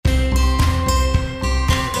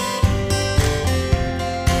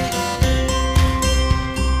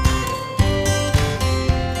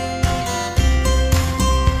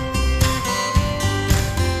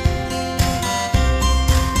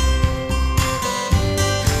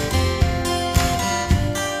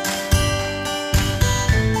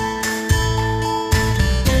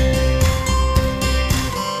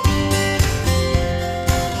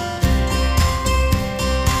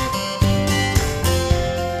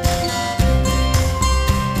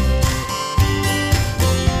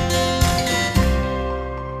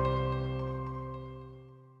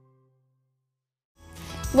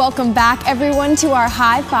Welcome back, everyone, to our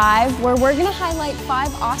High Five, where we're going to highlight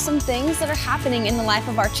 5 awesome things that are happening in the life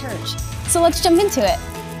of our church. So let's jump into it.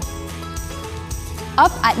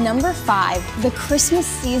 Up at number 5, the Christmas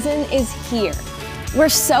season is here. We're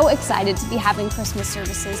so excited to be having Christmas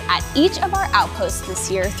services at each of our outposts this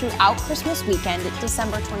year throughout Christmas weekend,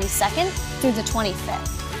 December 22nd through the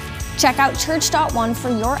 25th. Check out Church.1 for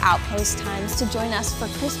your outpost times to join us for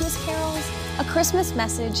Christmas carols, a Christmas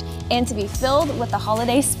message, and to be filled with the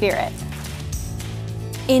holiday spirit.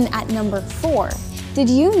 In at number 4, did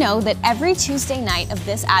you know that every Tuesday night of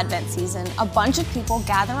this Advent season, a bunch of people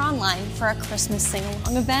gather online for a Christmas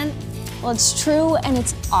sing-along event? Well, it's true and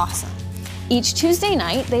it's awesome. Each Tuesday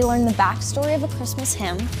night, they learn the backstory of a Christmas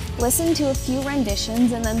hymn, listen to a few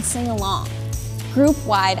renditions, and then sing along.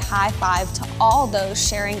 Group-wide high five to all those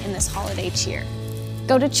sharing in this holiday cheer.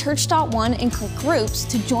 Go to Church.1 and click Groups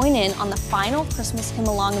to join in on the final Christmas hymn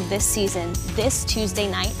along of this season, this Tuesday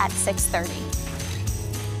night at 6:30.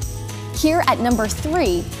 Here at number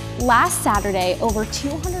 3, last Saturday, over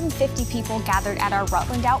 250 people gathered at our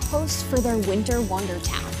Rutland outpost for their Winter Wonder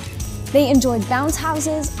Town. They enjoyed bounce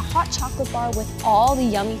houses, a hot chocolate bar with all the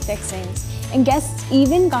yummy fixings, and guests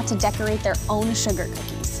even got to decorate their own sugar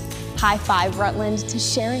cookies. High five, Rutland, to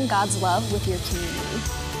sharing God's love with your community.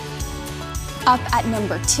 Up at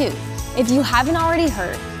number 2, if you haven't already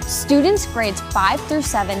heard, students grades 5 through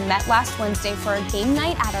 7 met last Wednesday for a game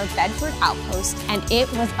night at our Bedford outpost, and it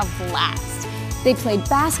was a blast. They played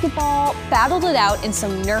basketball, battled it out in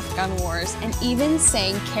some Nerf gun wars, and even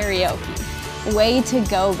sang karaoke. Way to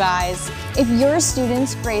go, guys. If you're a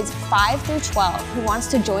student grades 5 through 12 who wants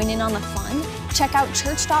to join in on the fun, check out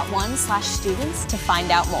church.1/students to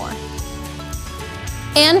find out more.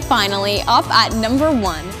 And finally, up at number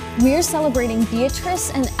 1, we're celebrating Beatrice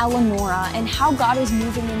and Eleonora and how God is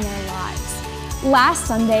moving in their lives. Last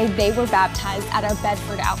Sunday, they were baptized at our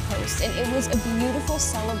Bedford outpost, and it was a beautiful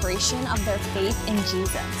celebration of their faith in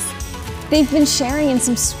Jesus. They've been sharing in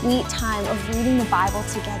some sweet time of reading the Bible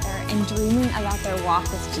together and dreaming about their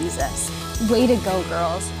walk with Jesus. Way to go,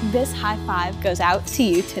 girls. This high five goes out to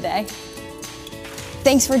you today.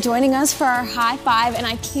 Thanks for joining us for our high five, and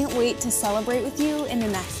I can't wait to celebrate with you in the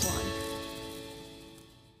next one.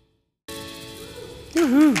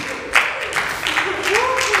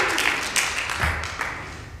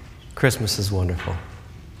 Christmas is wonderful.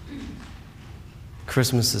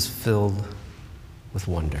 Christmas is filled with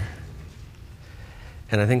wonder.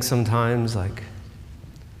 And I think sometimes we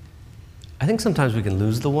can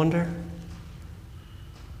lose the wonder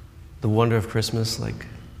of Christmas. Like,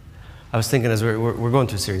 I was thinking as we're going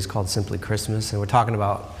through a series called Simply Christmas, and we're talking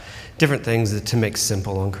about different things to make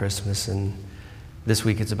simple on Christmas, and this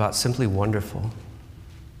week it's about simply wonderful.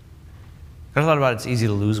 I thought about it's easy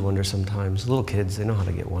to lose wonder sometimes. Little kids, they know how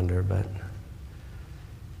to get wonder, but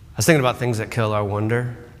I was thinking about things that kill our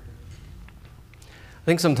wonder. I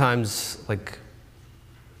think sometimes,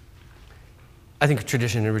 I think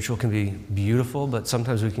tradition and ritual can be beautiful, but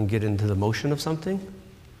sometimes we can get into the motion of something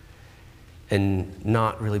and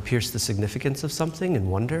not really pierce the significance of something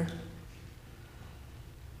and wonder.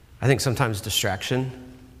 I think sometimes distraction.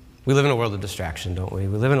 We live in a world of distraction, don't we?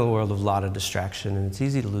 We live in a world of a lot of distraction, and it's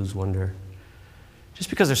easy to lose wonder just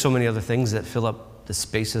because there's so many other things that fill up the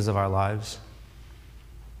spaces of our lives.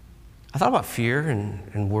 I thought about fear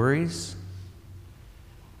and worries.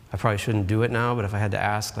 I probably shouldn't do it now, but if I had to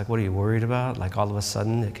ask, what are you worried about? All of a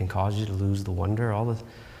sudden, it can cause you to lose the wonder, And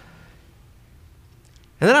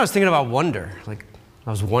then I was thinking about wonder. I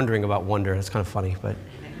was wondering about wonder. That's kind of funny, but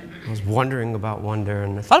I was wondering about wonder,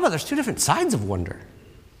 and I thought about there's 2 different sides of wonder.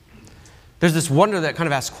 There's this wonder that kind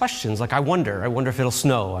of asks questions, I wonder if it'll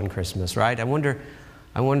snow on Christmas, right? I wonder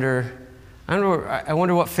what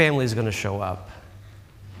family is going to show up.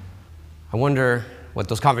 I wonder what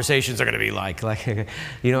those conversations are going to be like. I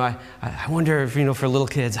wonder if, for little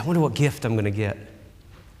kids, I wonder what gift I'm going to get.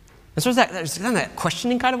 And so there's kind of that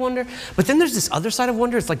questioning kind of wonder. But then there's this other side of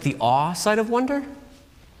wonder. It's like the awe side of wonder.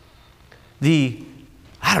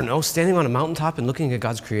 Standing on a mountaintop and looking at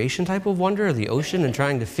God's creation type of wonder, or the ocean and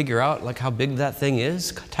trying to figure out how big that thing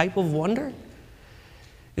is type of wonder.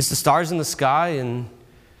 It's the stars in the sky and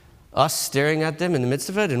us staring at them in the midst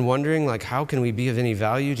of it and wondering, how can we be of any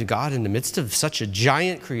value to God in the midst of such a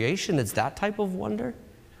giant creation? It's that type of wonder. And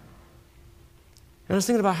I was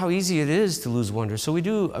thinking about how easy it is to lose wonder. So we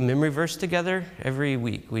do a memory verse together every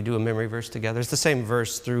week. We do a memory verse together. It's the same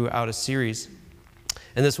verse throughout a series.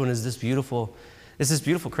 And this one is this beautiful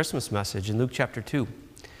Christmas message in Luke chapter 2.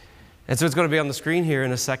 And so it's going to be on the screen here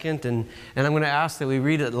in a second, and I'm going to ask that we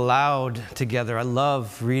read it loud together. I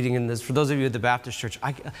love reading in this. For those of you at the Baptist church,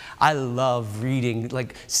 I love reading,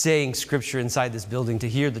 like saying Scripture inside this building, to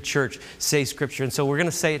hear the church say Scripture. And so we're going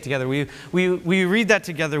to say it together. We read that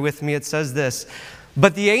together with me. It says this: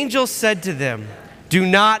 "But the angel said to them, 'Do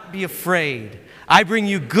not be afraid. I bring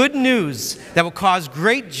you good news that will cause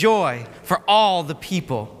great joy for all the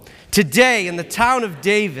people. Today in the town of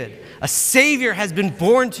David, a Savior has been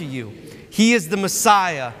born to you. He is the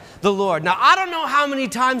Messiah, the Lord.'" Now, I don't know how many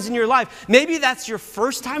times in your life, maybe that's your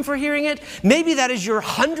first time for hearing it. Maybe that is your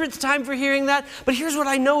 100th time for hearing that. But here's what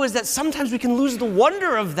I know is that sometimes we can lose the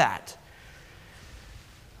wonder of that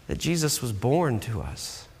Jesus was born to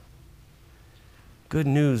us. Good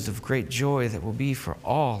news of great joy that will be for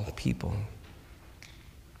all people.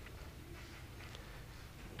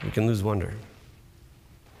 We can lose wonder. And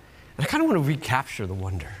I kind of want to recapture the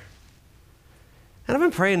wonder. And I've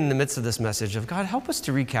been praying in the midst of this message of, God, help us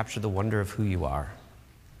to recapture the wonder of who you are.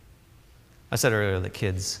 I said earlier that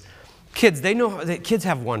kids, they know that kids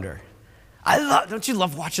have wonder. Don't you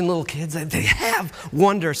love watching little kids? They have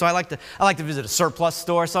wonder. So I like to visit a surplus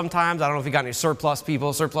store sometimes. I don't know if you got any surplus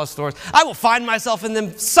people, surplus stores. I will find myself in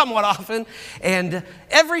them somewhat often. And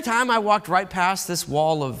every time I walked right past this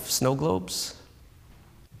wall of snow globes,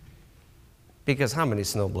 because how many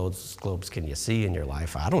snow globes can you see in your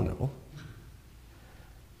life? I don't know.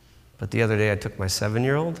 But the other day I took my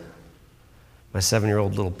 7-year-old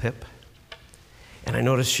little Pip, and I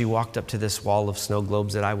noticed she walked up to this wall of snow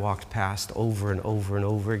globes that I walked past over and over and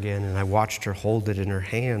over again, and I watched her hold it in her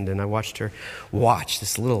hand, and I watched her watch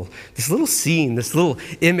this little scene, this little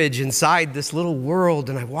image inside this little world,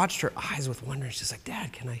 and I watched her eyes with wonder. And she's like,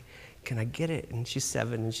 "Dad, can I get it?" And she's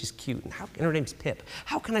 7 and she's cute, and her name's Pip.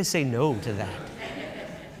 How can I say no to that?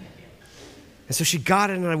 And so she got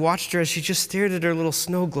it, and I watched her as she just stared at her little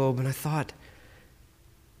snow globe, and I thought,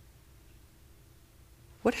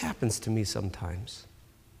 what happens to me sometimes?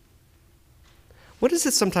 What is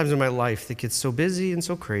it sometimes in my life that gets so busy and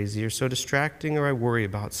so crazy or so distracting or I worry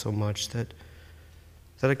about so much that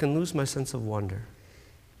I can lose my sense of wonder?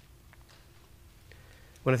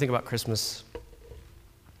 When I think about Christmas,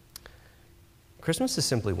 Christmas is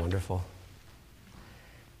simply wonderful.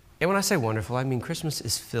 And when I say wonderful, I mean Christmas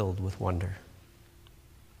is filled with wonder.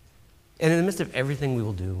 And in the midst of everything we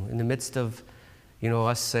will do, in the midst of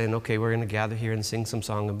us saying, okay, we're going to gather here and sing some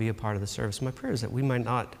song and be a part of the service, my prayer is that we might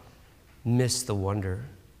not miss the wonder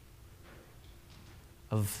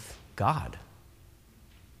of God,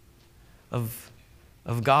 of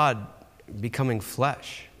God becoming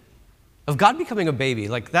flesh, of God becoming a baby.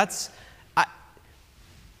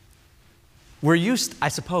 We're used, I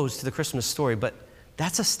suppose, to the Christmas story, but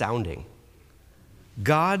that's astounding.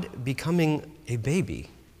 God becoming a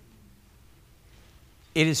baby.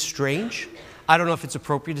 It is strange. I don't know if it's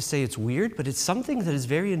appropriate to say it's weird, but it's something that is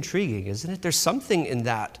very intriguing, isn't it? There's something in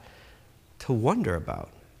that to wonder about.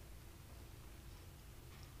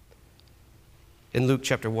 In Luke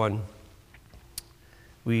chapter 1,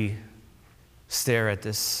 we stare at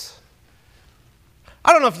this,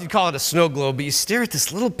 I don't know if you'd call it a snow globe, but you stare at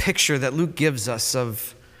this little picture that Luke gives us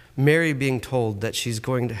of Mary being told that she's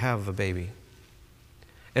going to have a baby.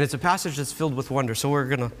 And it's a passage that's filled with wonder, so we're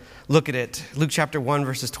going to look at it. Luke chapter 1,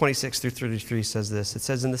 verses 26 through 33 says this. It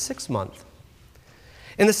says, in the 6th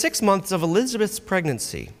month of Elizabeth's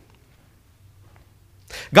pregnancy,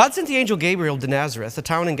 God sent the angel Gabriel to Nazareth, a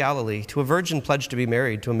town in Galilee, to a virgin pledged to be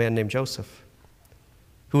married to a man named Joseph,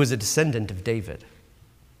 who was a descendant of David.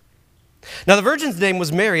 Now the virgin's name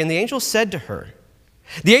was Mary, and the angel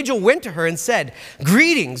went to her and said,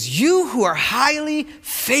 "Greetings, you who are highly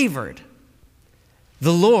favored.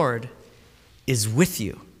 The Lord is with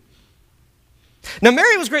you." Now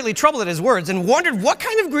Mary was greatly troubled at his words and wondered what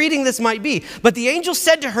kind of greeting this might be. But the angel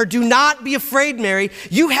said to her, "Do not be afraid, Mary.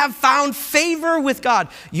 You have found favor with God.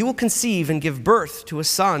 You will conceive and give birth to a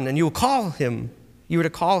son, and you are to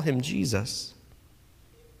call him Jesus.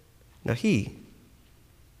 Now he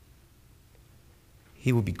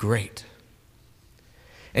will be great.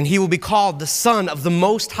 And he will be called the Son of the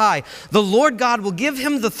Most High. The Lord God will give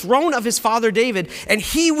him the throne of his father David, and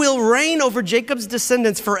he will reign over Jacob's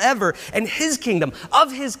descendants forever, and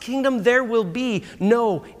of his kingdom there will be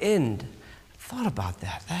no end." Thought about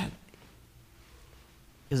that. That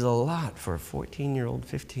is a lot for a 14-year-old,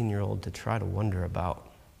 15-year-old to try to wonder about,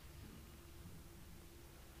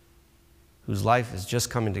 whose life is just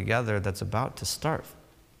coming together, that's about to start,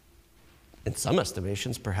 in some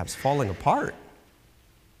estimations, perhaps falling apart.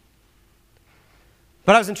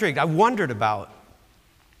 But I was intrigued. I wondered about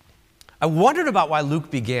why Luke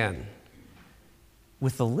began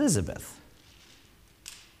with Elizabeth.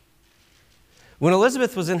 when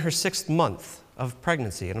Elizabeth was in her 6th month of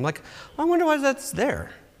pregnancy. And I'm like, I wonder why that's there.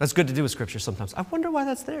 That's good to do with Scripture sometimes. I wonder why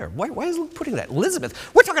that's there. Why is Luke putting that?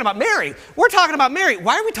 Elizabeth. We're talking about Mary. We're talking about Mary.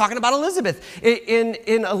 Why are we talking about Elizabeth?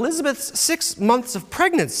 In Elizabeth's 6 months of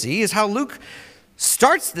pregnancy is how Luke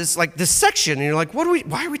starts this section. And you're like,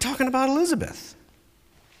 why are we talking about Elizabeth?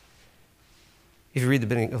 If you read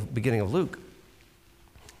the beginning of Luke,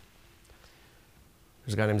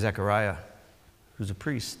 there's a guy named Zechariah who's a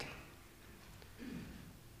priest.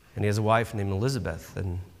 And he has a wife named Elizabeth.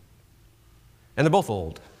 And they're both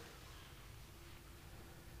old.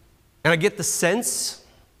 And I get the sense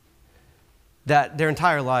that their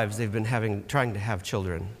entire lives they've been trying to have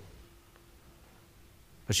children.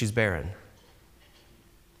 But she's barren.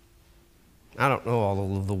 I don't know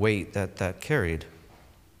all of the weight that carried.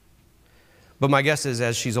 But my guess is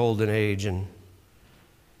as she's old in age and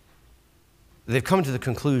they've come to the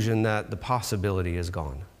conclusion that the possibility is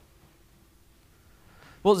gone.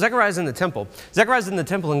 Well, Zechariah's in the temple. Zechariah's in the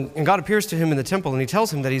temple, and God appears to him in the temple, and he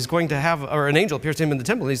tells him that he's going to have, or an angel appears to him in the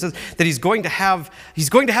temple, and he says that he's going to have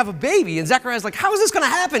a baby. And Zechariah's like, how is this going to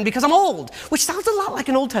happen? Because I'm old. Which sounds a lot like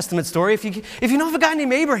an Old Testament story. If you know of a guy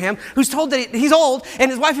named Abraham who's told that he's old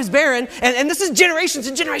and his wife is barren, and this is generations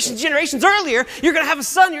and generations and generations earlier, you're going to have a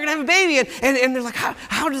son, you're going to have a baby. And they're like,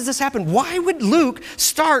 how does this happen? Why would Luke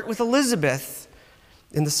start with Elizabeth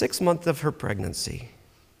in the 6th month of her pregnancy?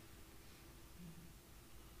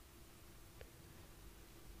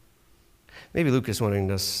 Maybe Luke is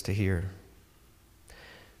wanting us to hear,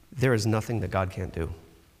 there is nothing that God can't do.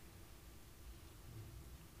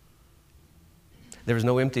 There is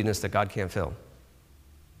no emptiness that God can't fill.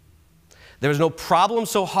 There is no problem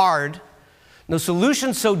so hard, no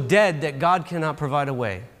solution so dead that God cannot provide a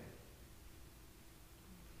way.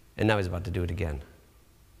 And now he's about to do it again.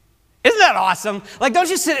 Isn't that awesome? Like, don't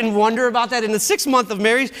you sit and wonder about that? In the 6th month of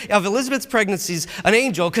Elizabeth's pregnancies, an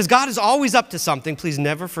angel, because God is always up to something. Please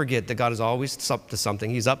never forget that God is always up to something.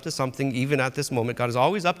 He's up to something even at this moment. God is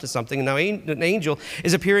always up to something. And now an angel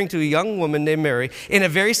is appearing to a young woman named Mary in a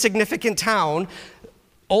very significant town,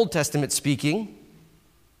 Old Testament speaking,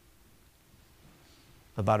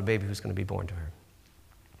 about a baby who's going to be born to her.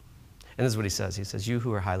 And this is what he says. He says, you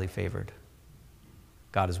who are highly favored,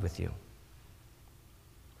 God is with you.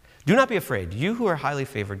 Do not be afraid. You who are highly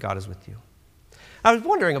favored, God is with you. I was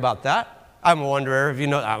wondering about that. I'm a wanderer, if you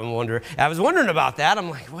know. I'm a wanderer. I was wondering about that.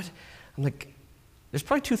 I'm like, what? I'm like, there's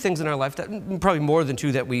probably 2 things in our life, probably more than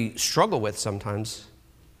 2, that we struggle with sometimes.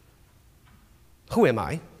 Who am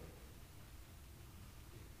I?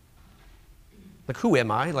 Like, who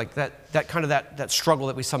am I? Like that kind of that struggle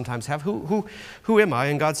that we sometimes have. Who am I?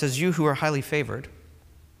 And God says, you who are highly favored.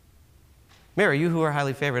 Mary, you who are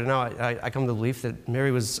highly favored. And now I come to the belief that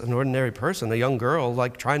Mary was an ordinary person, a young girl,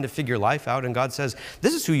 like trying to figure life out. And God says,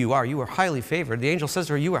 this is who you are. You are highly favored. The angel says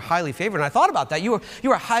to her, you are highly favored. And I thought about that. You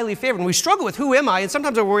are highly favored. And we struggle with who am I? And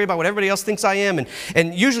sometimes I worry about what everybody else thinks I am.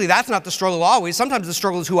 And usually that's not the struggle always. Sometimes the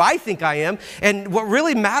struggle is who I think I am. And what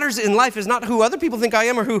really matters in life is not who other people think I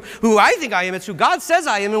am or who I think I am. It's who God says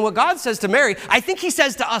I am. And what God says to Mary, I think he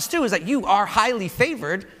says to us too, is that you are highly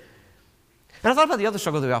favored. And I thought about the other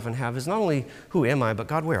struggle that we often have is not only who am I, but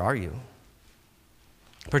God, where are you?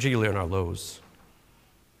 Particularly in our lows.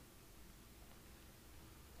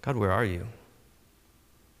 God, where are you?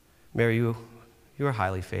 Mary, you are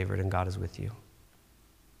highly favored and God is with you.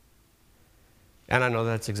 And I know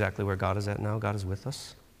that's exactly where God is at now. God is with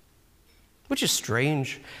us. Which is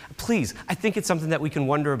strange. Please, I think it's something that we can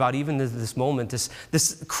wonder about even in this moment,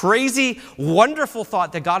 this crazy, wonderful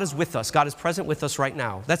thought that God is with us. God is present with us right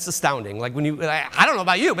now. That's astounding. Like I don't know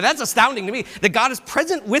about you, but that's astounding to me, that God is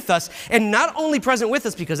present with us, and not only present with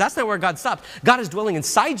us, because that's not where God stops. God is dwelling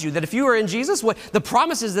inside you, that if you are in Jesus, the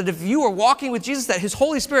promise is that if you are walking with Jesus, that his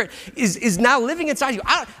Holy Spirit is now living inside you.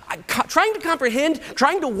 Trying to comprehend,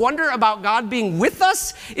 trying to wonder about God being with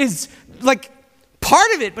us is like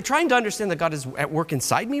part of it, but trying to understand that God is at work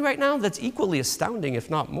inside me right now, that's equally astounding,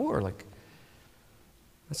 if not more. Like,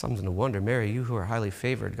 that's something to wonder. Mary, you who are highly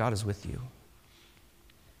favored, God is with you.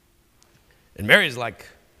 And Mary's like,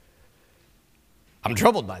 I'm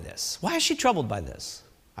troubled by this. Why is she troubled by this?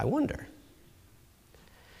 I wonder.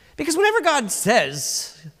 Because whenever God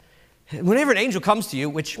says, whenever an angel comes to you,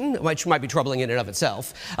 which might be troubling in and of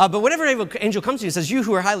itself, but whenever an angel comes to you and says, you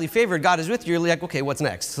who are highly favored, God is with you, you're like, okay, what's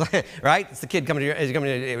next? Right? It's the kid coming to you.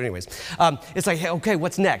 Anyways. It's like, hey, okay,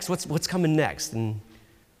 what's next? What's coming next? And it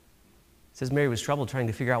says Mary was troubled trying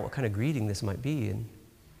to figure out what kind of greeting this might be. And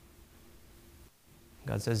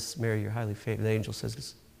God says, Mary, you're highly favored. The angel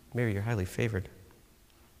says, Mary, you're highly favored.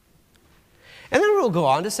 And then it'll go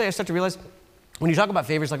on to say, I start to realize, When you talk about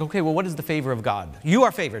favor, it's like, okay, well, what is the favor of God? You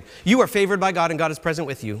are favored. You are favored by God, and God is present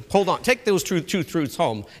with you. Hold on. Take those two truths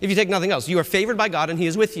home. If you take nothing else, you are favored by God, and he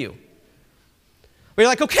is with you. We're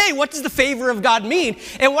like, okay, what does the favor of God mean?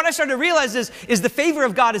 And what I started to realize is the favor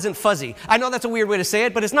of God isn't fuzzy. I know that's a weird way to say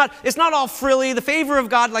it, but it's not all frilly. The favor of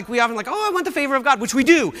God, like we often like, oh, I want the favor of God, which we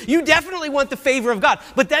do. You definitely want the favor of God.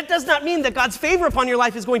 But that does not mean that God's favor upon your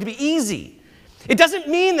life is going to be easy. It doesn't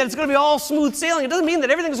mean that it's going to be all smooth sailing. It doesn't mean that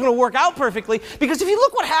everything's going to work out perfectly. Because if you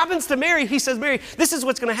look what happens to Mary, he says, Mary, this is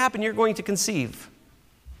what's going to happen. You're going to conceive.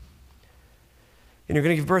 And you're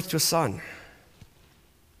going to give birth to a son.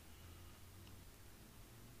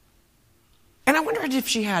 And I wondered if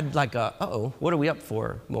she had like a, uh-oh, what are we up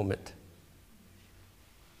for moment.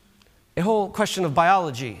 A whole question of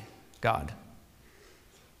biology, God.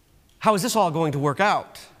 How is this all going to work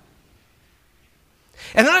out?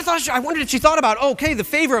 And then I wondered if she thought about, okay, the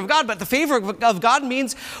favor of God, but the favor of God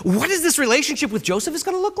means, what is this relationship with Joseph is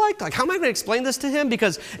going to look like? Like, how am I going to explain this to him?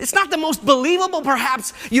 Because it's not the most believable,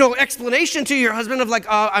 perhaps, explanation to your husband of like,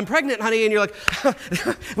 I'm pregnant, honey, and you're like,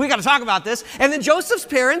 we got to talk about this. And then Joseph's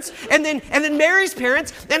parents, and then Mary's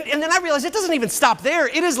parents, and then I realized it doesn't even stop there.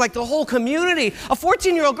 It is like the whole community. A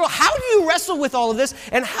 14-year-old girl, how do you wrestle with all of this?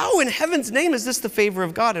 And how in heaven's name is this the favor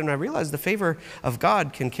of God? And I realized the favor of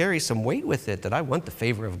God can carry some weight with it, that I want the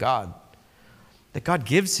favor of God. That God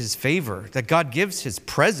gives his favor, that God gives his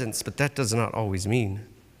presence, but that does not always mean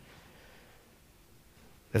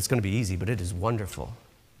that it's going to be easy, but it is wonderful.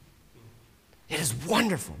 It is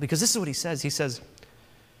wonderful, because this is what he says. He says,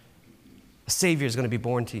 a Savior is going to be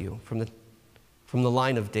born to you from the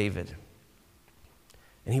line of David,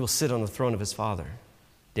 and he will sit on the throne of his father,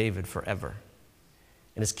 David, forever,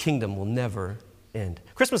 and his kingdom will never end.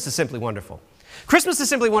 Christmas is simply wonderful. Christmas is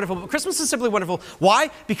simply wonderful, but Christmas is simply wonderful. Why?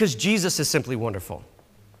 Because Jesus is simply wonderful.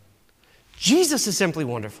 Jesus is simply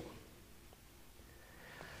wonderful.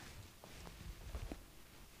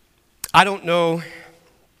 I don't know.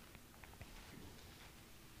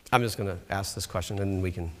 I'm just going to ask this question, and then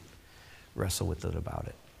we can wrestle about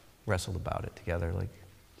it together. Like,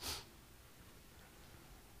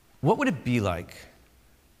 what would it be like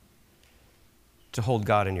to hold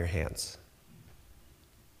God in your hands?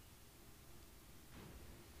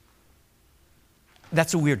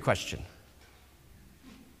 That's a weird question.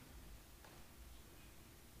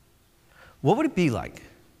 What would it be like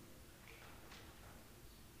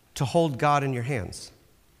to hold God in your hands?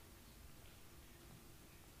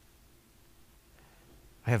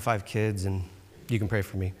 I have 5 kids, and you can pray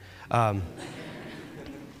for me.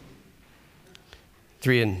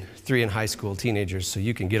 3 in high school, teenagers, so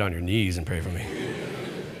you can get on your knees and pray for me.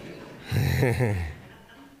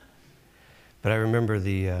 But I remember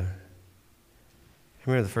the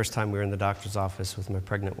first time we were in the doctor's office with my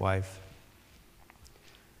pregnant wife,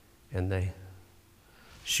 and they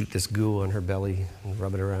shoot this goo on her belly and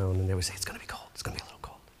rub it around, and they would say, it's going to be cold, it's going to be a little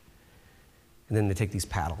cold. And then they take these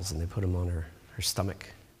paddles and they put them on her stomach.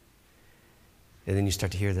 And then you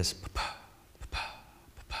start to hear this, pa-pa, pa-pa,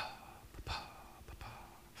 pa-pa, pa-pa, pa-pa,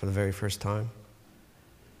 for the very first time.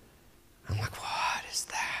 I'm like, what is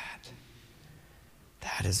that?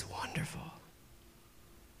 That is wonderful.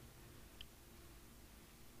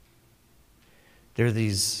 There are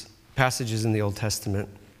these passages in the Old Testament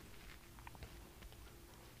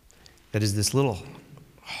that is this little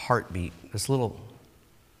heartbeat, this little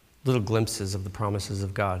glimpses of the promises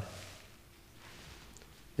of God.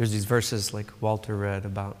 There's these verses like Walter read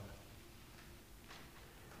about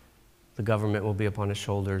the government will be upon his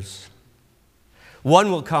shoulders.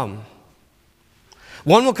 One will come.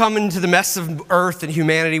 One will come into the mess of earth and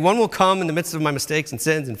humanity. One will come in the midst of my mistakes and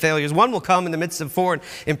sins and failures. One will come in the midst of foreign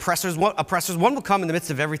oppressors. One will come in the midst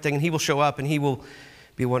of everything, and he will show up, and he will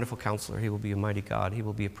be a wonderful counselor. He will be a mighty God. He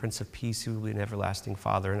will be a prince of peace. He will be an everlasting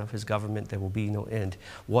Father, and of his government there will be no end.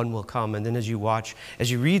 One will come. And then as you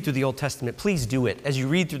read through the Old Testament, please do it. As you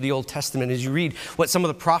read through the Old Testament, as you read what some of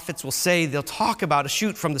the prophets will say, they'll talk about a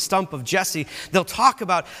shoot from the stump of Jesse. They'll talk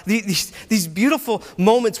about these beautiful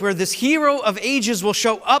moments where this hero of ages will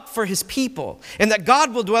show up for his people, and that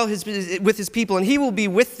God will dwell with his people, and he will be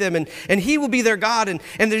with them, and he will be their God. And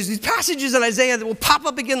there's these passages in Isaiah that will pop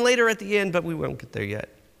up again later at the end, but we won't get there yet.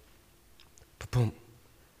 Pa-pum,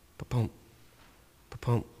 pa-pum,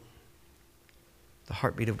 pa-pum. The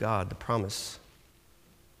heartbeat of God, the promise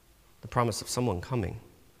of someone coming.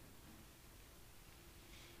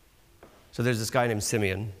 So there's this guy named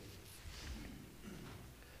Simeon.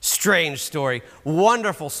 Strange story,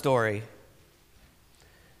 wonderful story.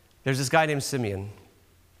 There's this guy named Simeon.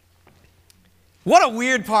 What a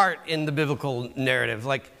weird part in the biblical narrative.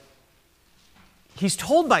 Like, he's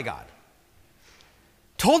told by God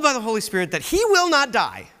told by the Holy Spirit that he will not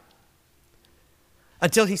die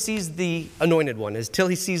until he sees the anointed one, until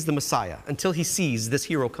he sees the Messiah, until he sees this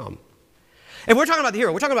hero come. And we're talking about the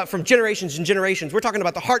hero. We're talking about from generations and generations. We're talking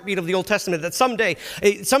about the heartbeat of the Old Testament, that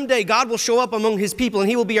someday God will show up among his people, and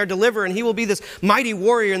he will be our deliverer, and he will be this mighty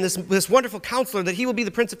warrior and this wonderful counselor, that he will be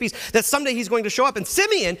the Prince of Peace, that someday he's going to show up. And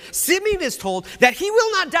Simeon is told that he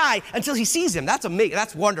will not die until he sees him. That's amazing.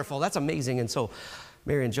 That's wonderful. That's amazing. And so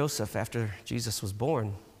Mary and Joseph, after Jesus was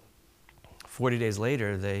born, 40 days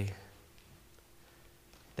later, they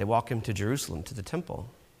walk him to Jerusalem, to the temple,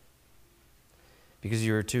 because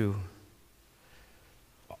you are to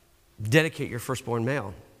dedicate your firstborn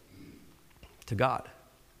male to God.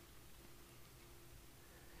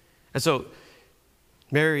 And so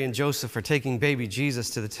Mary and Joseph are taking baby Jesus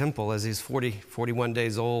to the temple as he's 41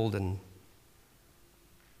 days old, and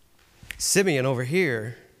Simeon over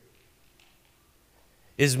here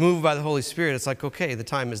is moved by the Holy Spirit. It's like, okay, the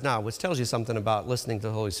time is now, which tells you something about listening to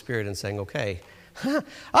the Holy Spirit and saying, okay,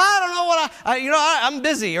 I don't know what I'm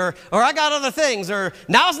busy, or I got other things, or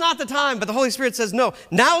now's not the time. But the Holy Spirit says, no,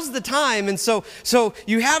 now's the time. And so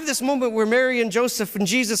you have this moment where Mary and Joseph and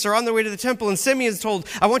Jesus are on their way to the temple, and Simeon's told,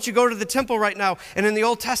 I want you to go to the temple right now. And in the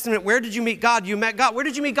Old Testament, where did you meet God? You met God. Where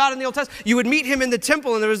did you meet God in the Old Testament? You would meet him in the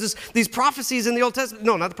temple, and there was these prophecies in the Old Testament.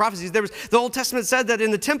 No, not the prophecies. The Old Testament said that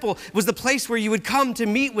in the temple was the place where you would come to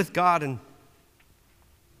meet with God. And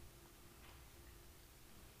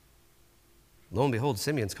lo and behold,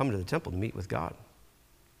 Simeon's come to the temple to meet with God.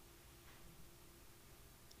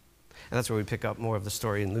 And that's where we pick up more of the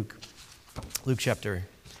story in Luke chapter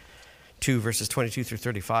 2, verses 22 through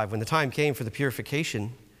 35. When the time came for the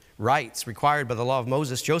purification rites required by the law of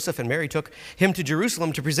Moses, Joseph and Mary took him to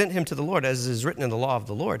Jerusalem to present him to the Lord, as is written in the law of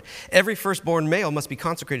the Lord. Every firstborn male must be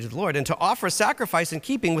consecrated to the Lord, and to offer a sacrifice in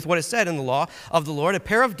keeping with what is said in the law of the Lord, a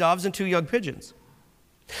pair of doves and 2 young pigeons.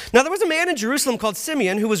 Now there was a man in Jerusalem called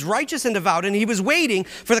Simeon who was righteous and devout, and he was waiting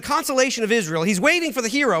for the consolation of Israel. He's waiting for the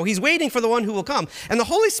hero. He's waiting for the one who will come. And the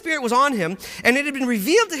Holy Spirit was on him, and it had been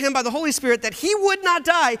revealed to him by the Holy Spirit that he would not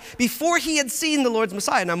die before he had seen the Lord's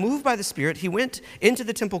Messiah. Now, moved by the Spirit, he went into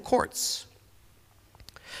the temple courts.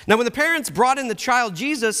 Now, when the parents brought in the child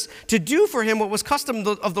Jesus to do for him what was custom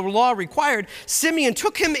of the law required, Simeon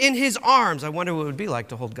took him in his arms. I wonder what it would be like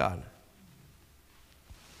to hold God.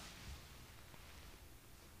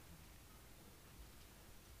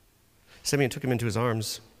 Simeon took him into his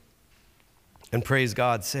arms and praised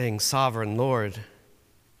God, saying, Sovereign Lord,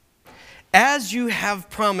 as you have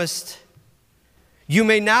promised, you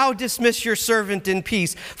may now dismiss your servant in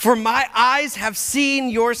peace, for my eyes have seen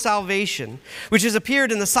your salvation, which has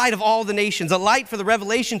appeared in the sight of all the nations, a light for the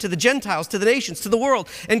revelation to the Gentiles, to the nations, to the world,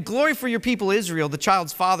 and glory for your people Israel. The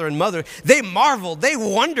child's father and mother, they marveled, they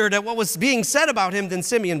wondered at what was being said about him. Then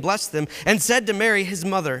Simeon blessed them and said to Mary, his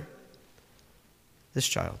mother, This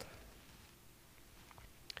child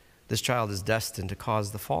is destined to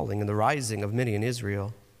cause the falling and the rising of many in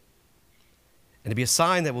Israel, and to be a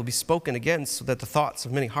sign that will be spoken against, so that the thoughts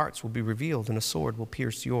of many hearts will be revealed, and a sword will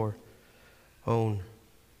pierce your own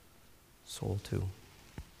soul too.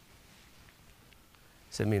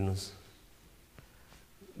 Simeon was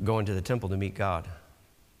going to the temple to meet God.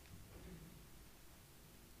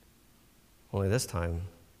 Only this time,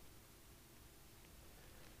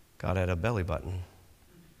 God had a belly button.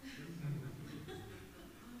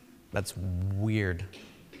 That's weird.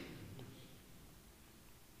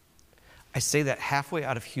 I say that halfway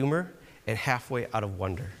out of humor and halfway out of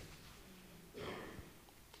wonder.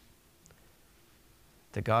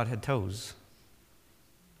 That God had toes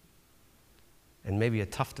and maybe a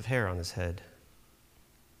tuft of hair on his head.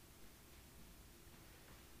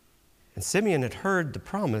 And Simeon had heard the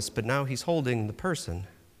promise, but now he's holding the person.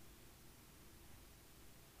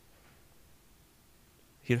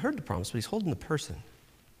 He had heard the promise, but he's holding the person.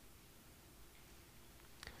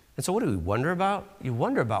 And so what do we wonder about? You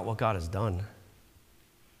wonder about what God has done. You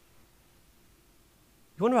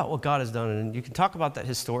wonder about what God has done, and you can talk about that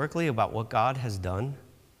historically, about what God has done.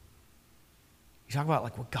 You talk about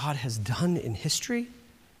like what God has done in history.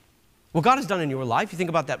 What God has done in your life, you think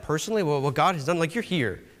about that personally, what God has done, like you're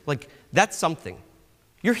here. Like that's something.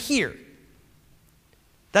 You're here.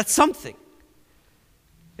 That's something.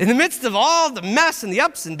 In the midst of all the mess and the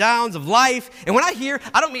ups and downs of life, and when I hear,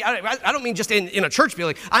 I don't mean just in a church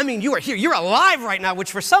building. I mean you are here. You're alive right now,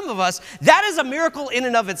 which for some of us, that is a miracle in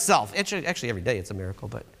and of itself. Actually, every day it's a miracle,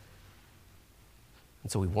 but.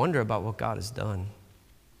 And so we wonder about what God has done.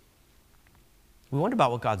 We wonder about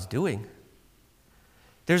what God's doing.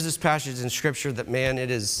 There's this passage in Scripture that, man, it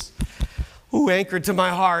is anchored to my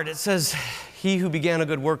heart. It says, he who began a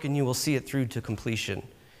good work in you will see it through to completion.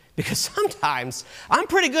 Because sometimes I'm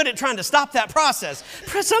pretty good at trying to stop that process.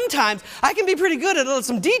 Sometimes I can be pretty good at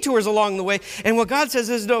some detours along the way. And what God says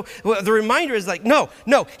is, no, the reminder is like, no,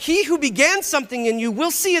 he who began something in you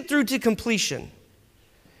will see it through to completion. And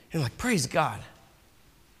you're like, praise God.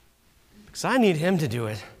 Because I need him to do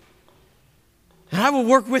it. And I will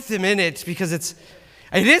work with him in it because it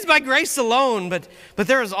is by grace alone. But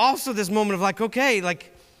there is also this moment of like, okay,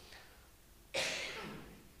 like,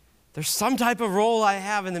 there's some type of role I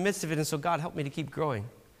have in the midst of it, and so God, help me to keep growing.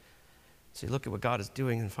 So you look at what God is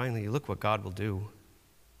doing, and finally you look what God will do.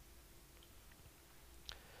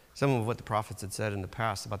 Some of what the prophets had said in the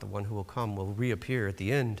past about the one who will come will reappear at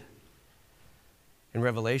the end. In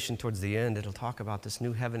Revelation, towards the end, it'll talk about this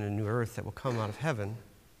new heaven and new earth that will come out of heaven.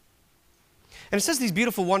 And it says these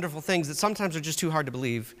beautiful, wonderful things that sometimes are just too hard to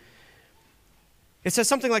believe. It says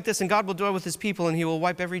something like this, and God will dwell with his people, and he will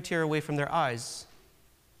wipe every tear away from their eyes.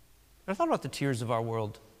 I thought about the tears of our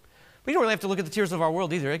world. But you don't really have to look at the tears of our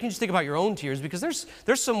world either. You can just think about your own tears because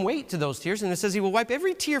there's some weight to those tears. And it says he will wipe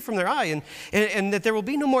every tear from their eye and that there will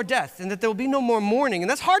be no more death and that there will be no more mourning. And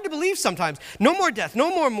that's hard to believe sometimes. No more death, no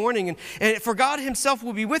more mourning. And for God himself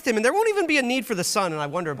will be with him. And there won't even be a need for the sun. And I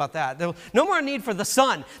wonder about that. No more need for the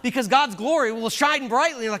sun because God's glory will shine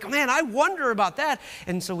brightly. You're like, oh, man, I wonder about that.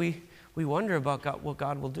 And so we wonder about God, what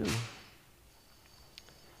God will do. And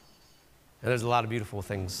there's a lot of beautiful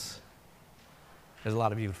things. There's a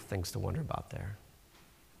lot of beautiful things to wonder about there.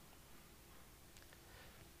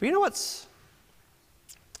 But you know what's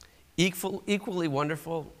equally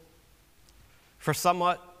wonderful? For some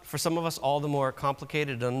of us, all the more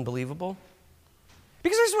complicated and unbelievable.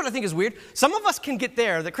 Because here's what I think is weird. Some of us can get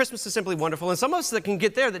there, that Christmas is simply wonderful, and some of us that can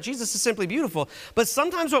get there, that Jesus is simply beautiful. But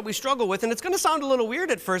sometimes what we struggle with, and it's going to sound a little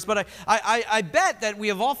weird at first, but I bet that we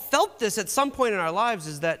have all felt this at some point in our lives,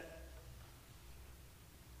 is that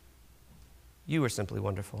you are simply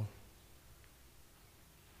wonderful.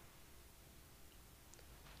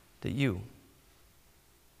 That you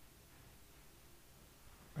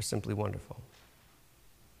are simply wonderful.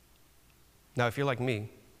 Now, if you're like me,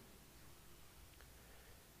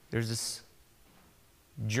 there's this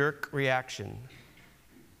jerk reaction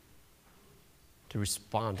to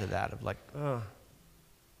respond to that of like, oh,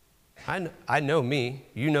 I know me,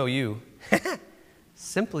 you know you.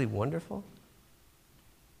 Simply wonderful.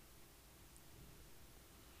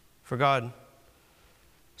 For God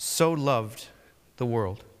so loved the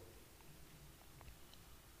world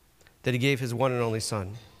that he gave his one and only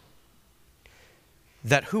Son,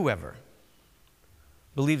 that whoever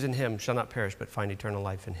believes in him shall not perish but find eternal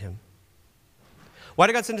life in him. Why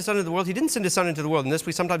did God send his Son into the world? He didn't send his Son into the world. And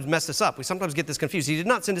we sometimes mess this up. We sometimes get this confused. He did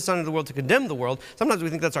not send his Son into the world to condemn the world. Sometimes we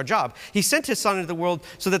think that's our job. He sent his Son into the world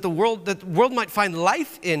so that the world might find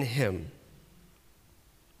life in him.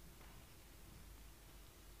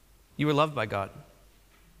 You were loved by God.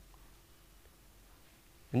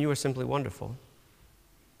 And you are simply wonderful.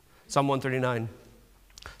 Psalm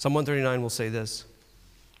 139 will say this.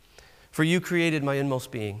 For you created my inmost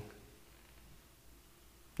being.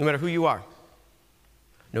 No matter who you are,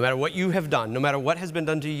 no matter what you have done, no matter what has been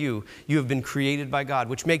done to you, you have been created by God,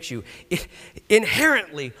 which makes you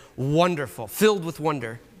inherently wonderful, filled with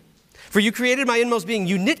wonder. For you created my inmost being.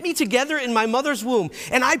 You knit me together in my mother's womb.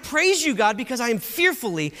 And I praise you, God, because I am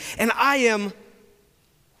fearfully and I am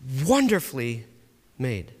wonderfully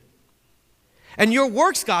made. And your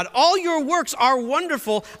works, God, all your works are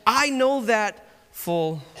wonderful. I know that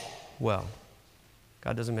full well.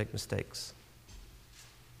 God doesn't make mistakes.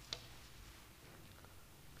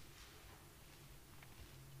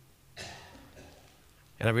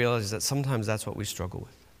 And I realize that sometimes that's what we struggle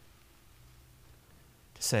with.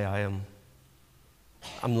 To say,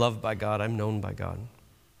 I'm loved by God, I'm known by God.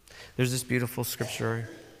 There's this beautiful scripture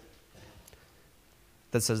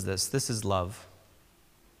that says this is love.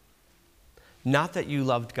 Not that you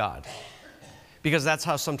loved God, because that's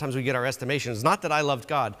how sometimes we get our estimation. It's not that I loved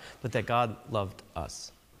God, but that God loved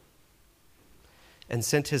us and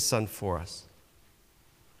sent his Son for us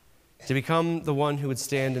to become the one who would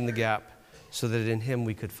stand in the gap so that in him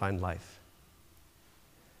we could find life.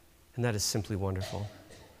 And that is simply wonderful.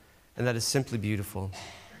 And that is simply beautiful.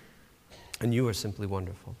 And you are simply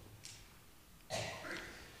wonderful.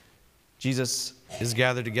 Jesus is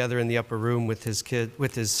gathered together in the upper room with his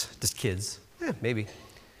kids, maybe,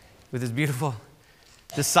 with his beautiful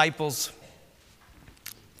disciples.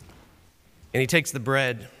 And he takes the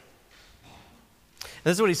bread. And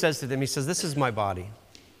this is what he says to them. He says, this is my body.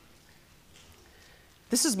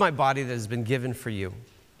 This is my body that has been given for you.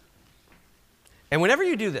 And whenever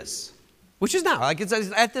you do this, which is now, like it's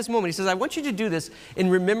at this moment, he says, I want you to do this in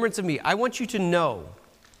remembrance of me. I want you to know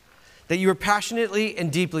that you are passionately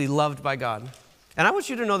and deeply loved by God. And I want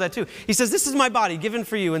you to know that too. He says, this is my body given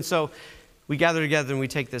for you. And so we gather together and we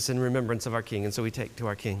take this in remembrance of our King. And so we take to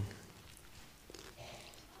our King.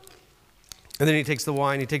 And then he takes the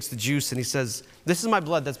wine, he takes the juice, and he says, this is my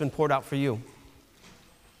blood that's been poured out for you. And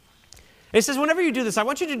he says, whenever you do this, I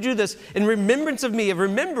want you to do this in remembrance of me, of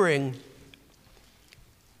remembering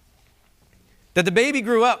that the baby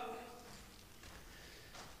grew up.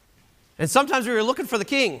 And sometimes we were looking for the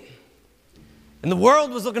king. And the world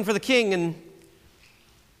was looking for the king. And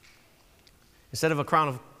instead of a crown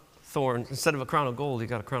of thorns, instead of a crown of gold, he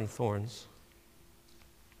got a crown of thorns.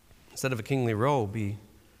 Instead of a kingly robe, he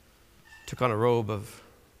took on a robe of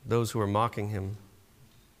those who were mocking him.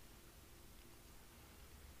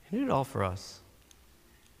 He did it all for us,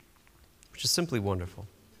 which is simply wonderful.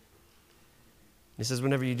 He says,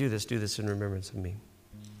 whenever you do this in remembrance of me.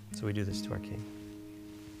 So we do this to our King.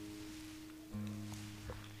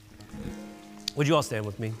 Would you all stand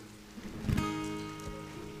with me?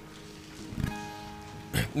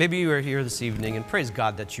 Maybe you are here this evening, and praise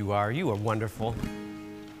God that you are. You are wonderful.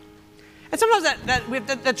 And sometimes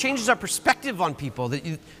that changes our perspective on people,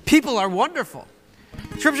 people are wonderful.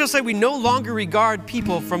 Scripture says we no longer regard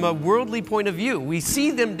people from a worldly point of view. We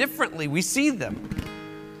see them differently. We see them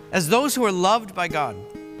as those who are loved by God.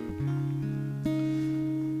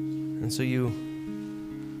 And so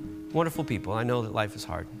you wonderful people, I know that life is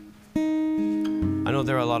hard. I know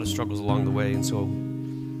there are a lot of struggles along the way, and so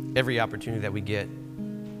every opportunity that we get,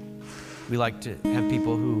 we like to have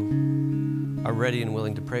people who are ready and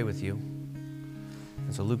willing to pray with you.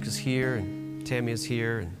 And so Luke is here, and Tammy is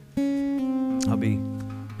here, and I'll be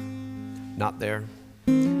not there.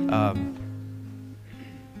 But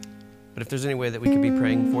if there's any way that we could be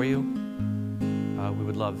praying for you, we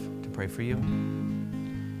would love to pray for you.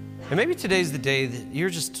 And maybe today's the day that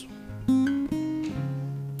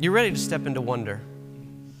you're ready to step into wonder.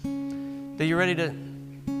 That you're ready to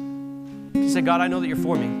say, God, I know that you're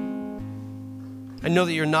for me. I know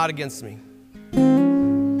that you're not against me.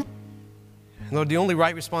 And Lord, the only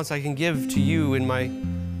right response I can give to you in my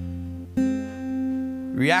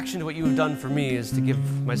reaction to what you have done for me is to give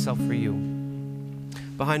myself for you.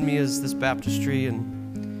 Behind me is this baptistry, and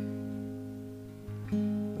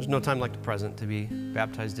there's no time like the present to be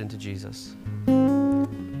baptized into Jesus.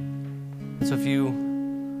 And so if you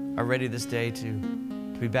are ready this day to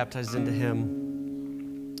be baptized into him,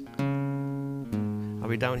 I'll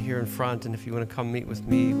be down here in front, and if you want to come meet with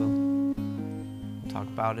me, we'll talk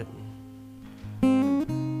about it. And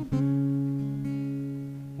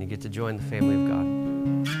you get to join the family of God.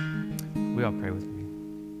 We all pray with me.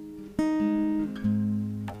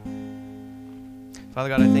 Father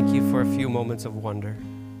God, I thank you for a few moments of wonder.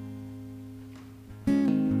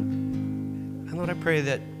 And Lord, I pray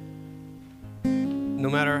that no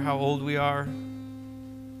matter how old we are,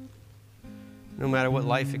 no matter what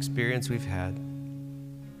life experience we've had,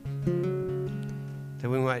 that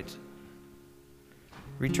we might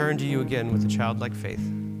return to you again with a childlike faith.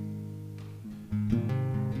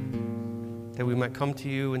 That we might come to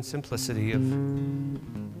you in simplicity of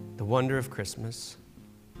the wonder of Christmas.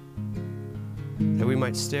 That we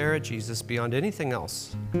might stare at Jesus beyond anything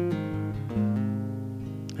else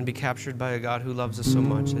and be captured by a God who loves us so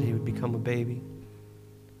much that he would become a baby,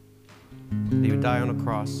 that he would die on a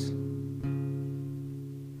cross,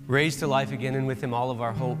 raised to life again, and with him all of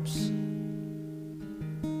our hopes,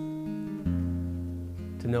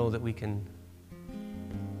 to know that we can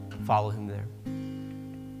follow him there.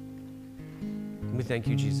 And we thank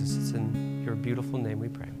you, Jesus. It's in your beautiful name we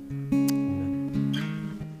pray.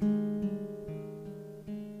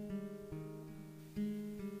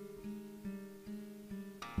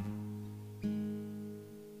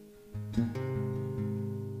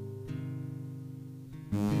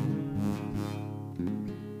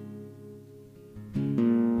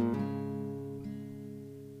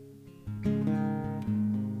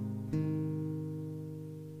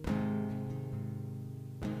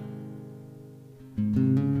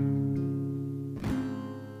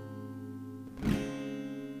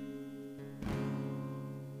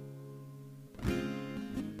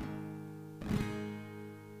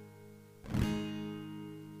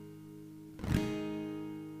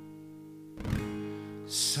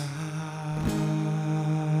 Silent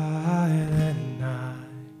night,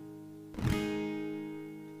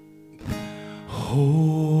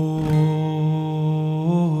 holy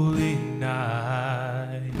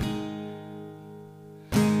night,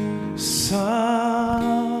 Son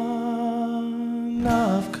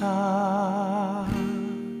of God,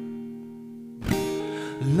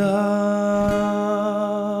 love's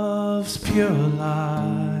pure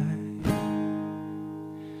light,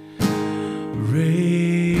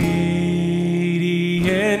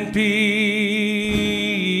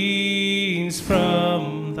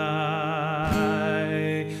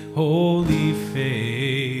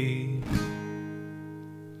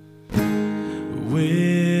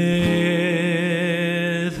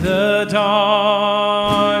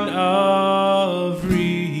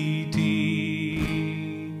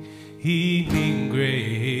 redeeming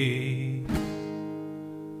grace.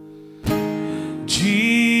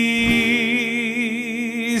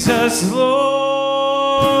 Jesus,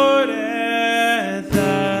 Lord, at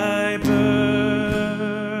thy birth.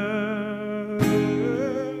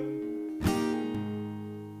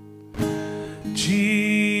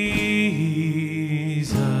 Jesus,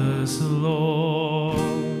 Lord,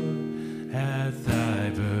 at thy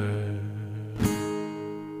birth.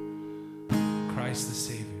 Christ the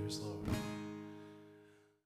Savior.